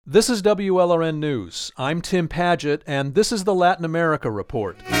This is WLRN News. I'm Tim Padgett, and this is the Latin America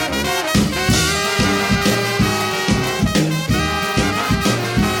Report.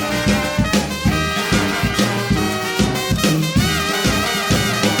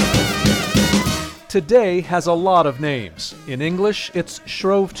 Today has a lot of names. In English, it's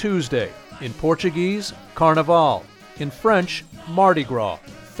Shrove Tuesday. In Portuguese, Carnaval. In French, Mardi Gras,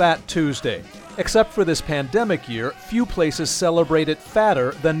 Fat Tuesday. Except for this pandemic year, few places celebrate it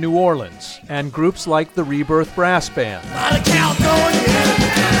fatter than New Orleans, and groups like the Rebirth Brass Band.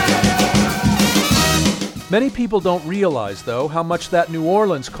 Many people don't realize, though, how much that New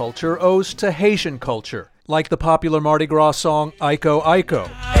Orleans culture owes to Haitian culture, like the popular Mardi Gras song, Aiko Aiko.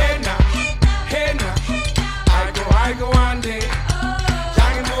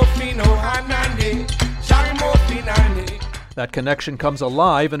 That connection comes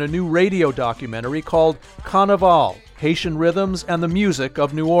alive in a new radio documentary called Kanaval, Haitian Rhythms and the Music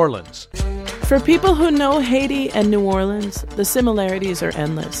of New Orleans. For people who know Haiti and New Orleans, the similarities are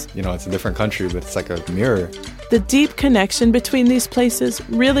endless. You know, it's a different country, but it's like a mirror. The deep connection between these places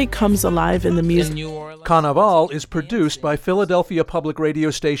really comes alive in the music. Kanaval is produced by Philadelphia public radio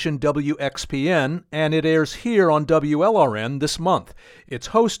station WXPN, and it airs here on WLRN this month. It's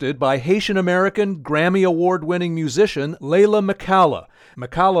hosted by Haitian-American Grammy Award-winning musician Leyla McCalla.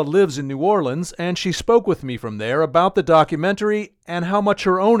 McCalla lives in New Orleans, and she spoke with me from there about the documentary and how much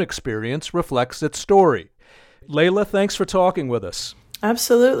her own experience reflects its story. Leyla, thanks for talking with us.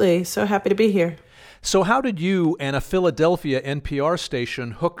 Absolutely. So happy to be here. So how did you and a Philadelphia NPR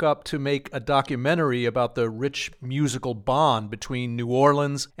station hook up to make a documentary about the rich musical bond between New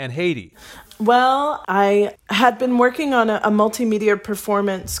Orleans and Haiti? Well, I had been working on a multimedia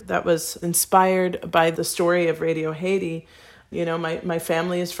performance that was inspired by the story of Radio Haiti. You know, my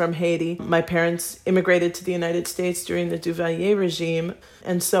family is from Haiti. My parents immigrated to the United States during the Duvalier regime.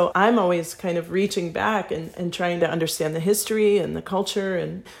 And so I'm always kind of reaching back and trying to understand the history and the culture.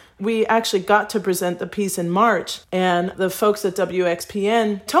 And we actually got to present the piece in March. And the folks at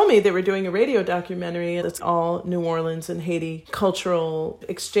WXPN told me they were doing a radio documentary that's all New Orleans and Haiti cultural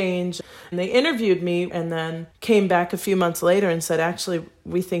exchange. And they interviewed me and then came back a few months later and said, actually,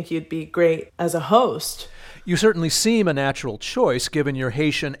 we think you'd be great as a host. You certainly seem a natural choice given your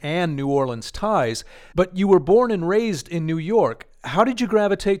Haitian and New Orleans ties, but you were born and raised in New York. How did you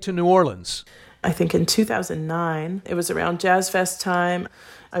gravitate to New Orleans? I think in 2009, it was around Jazz Fest time.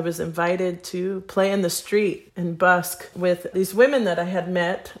 I was invited to play in the street and busk with these women that I had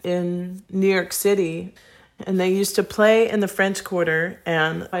met in New York City. And they used to play in the French Quarter,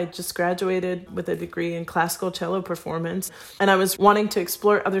 and I just graduated with a degree in classical cello performance. And I was wanting to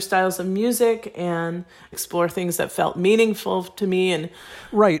explore other styles of music and explore things that felt meaningful to me.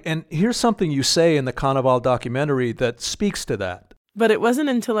 Right, and here's something you say in the Kanaval documentary that speaks to that. But it wasn't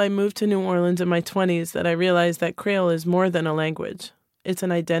until I moved to New Orleans in my 20s that I realized that Creole is more than a language. It's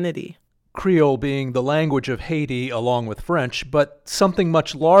an identity. Creole being the language of Haiti along with French, but something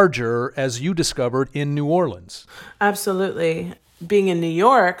much larger, as you discovered, in New Orleans. Absolutely. Being in New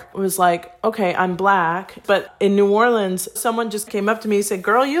York was like, okay, I'm Black. But in New Orleans, someone just came up to me and said,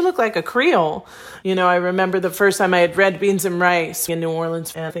 girl, you look like a Creole. You know, I remember the first time I had red beans and rice in New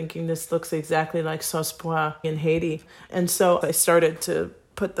Orleans and thinking this looks exactly like sauce pois in Haiti. And so I started to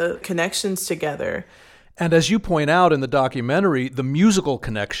put the connections together. And as you point out in the documentary, the musical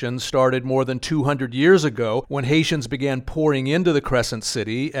connection started more than 200 years ago when Haitians began pouring into the Crescent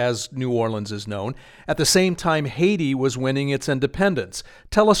City, as New Orleans is known, at the same time Haiti was winning its independence.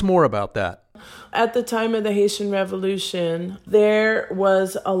 Tell us more about that. At the time of the Haitian Revolution, there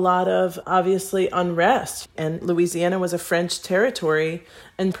was a lot of, obviously, unrest. And Louisiana was a French territory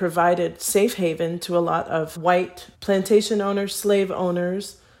and provided safe haven to a lot of white plantation owners, slave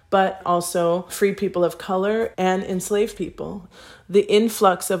owners, but also free people of color and enslaved people. The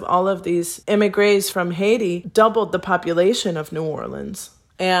influx of all of these emigres from Haiti doubled the population of New Orleans.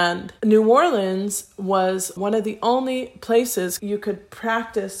 And New Orleans was one of the only places you could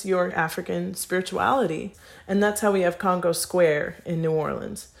practice your African spirituality. And that's how we have Congo Square in New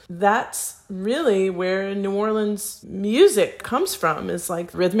Orleans. That's really where New Orleans music comes from. It's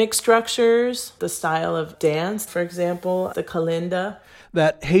like rhythmic structures, the style of dance, for example, the kalinda.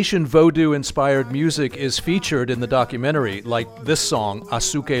 That Haitian Vodou-inspired music is featured in the documentary, like this song,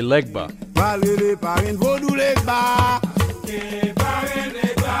 Asuke Legba.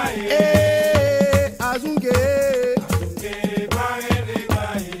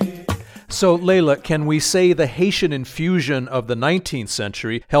 So, Leyla, can we say the Haitian infusion of the 19th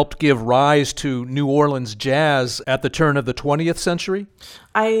century helped give rise to New Orleans jazz at the turn of the 20th century?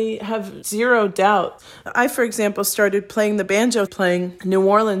 I have zero doubt. I, for example, started playing the banjo, playing New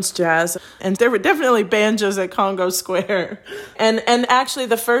Orleans jazz, and there were definitely banjos at Congo Square. And actually,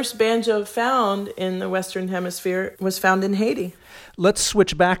 the first banjo found in the Western Hemisphere was found in Haiti. Let's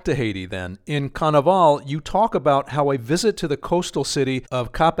switch back to Haiti then. In Kanaval, you talk about how a visit to the coastal city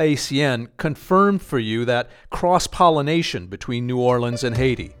of Cap-Haïtien confirmed for you that cross-pollination between New Orleans and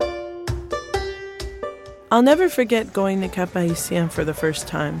Haiti. I'll never forget going to Cap-Haïtien for the first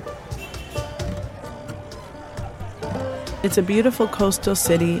time. It's a beautiful coastal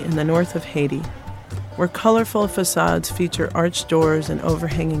city in the north of Haiti, where colorful facades feature arched doors and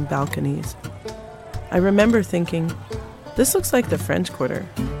overhanging balconies. I remember thinking, this looks like the French Quarter.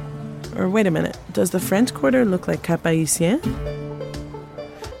 Or wait a minute, does the French Quarter look like Cap-Haïtien?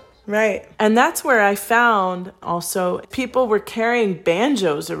 Right. And that's where I found also people were carrying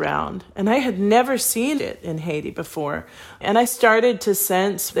banjos around, and I had never seen it in Haiti before. And I started to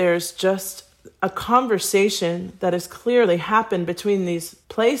sense there's just a conversation that has clearly happened between these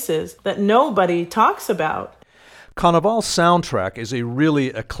places that nobody talks about. Kanaval's soundtrack is a really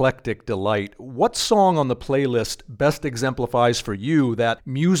eclectic delight. What song on the playlist best exemplifies for you that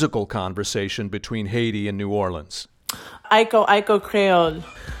musical conversation between Haiti and New Orleans? Aiko Aiko Creole.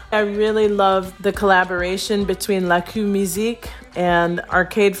 I really love the collaboration between La Q Musique and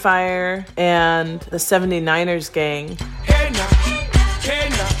Arcade Fire and the 79ers gang.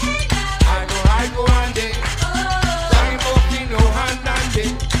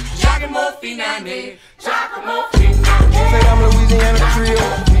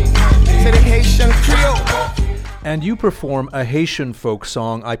 And you perform a Haitian folk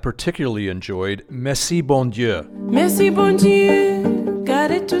song I particularly enjoyed, Merci Bon Dieu. Merci bon Dieu,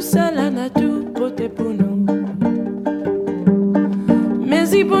 gade tout ça la nature pote pour nous.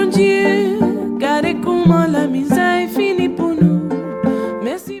 Merci bon Dieu, gade comment la misère finit pour nous.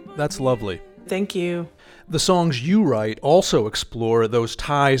 Merci bon. That's lovely. Thank you. The songs you write also explore those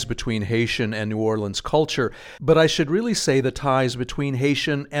ties between Haitian and New Orleans culture, but I should really say the ties between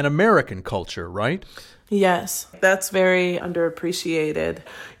Haitian and American culture, right? Yes, that's very underappreciated.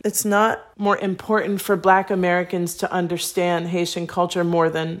 It's not more important for Black Americans to understand Haitian culture more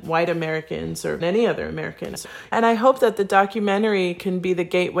than white Americans or any other Americans. And I hope that the documentary can be the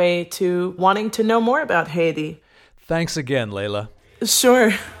gateway to wanting to know more about Haiti. Thanks again, Leyla.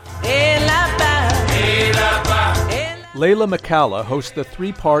 Sure. Leyla McCalla hosts the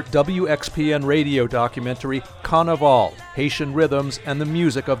three-part WXPN radio documentary Kanaval, Haitian Rhythms and the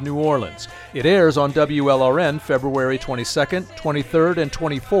Music of New Orleans. It airs on WLRN February 22nd, 23rd, and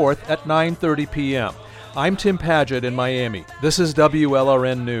 24th at 9:30 p.m. I'm Tim Padgett in Miami. This is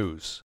WLRN News.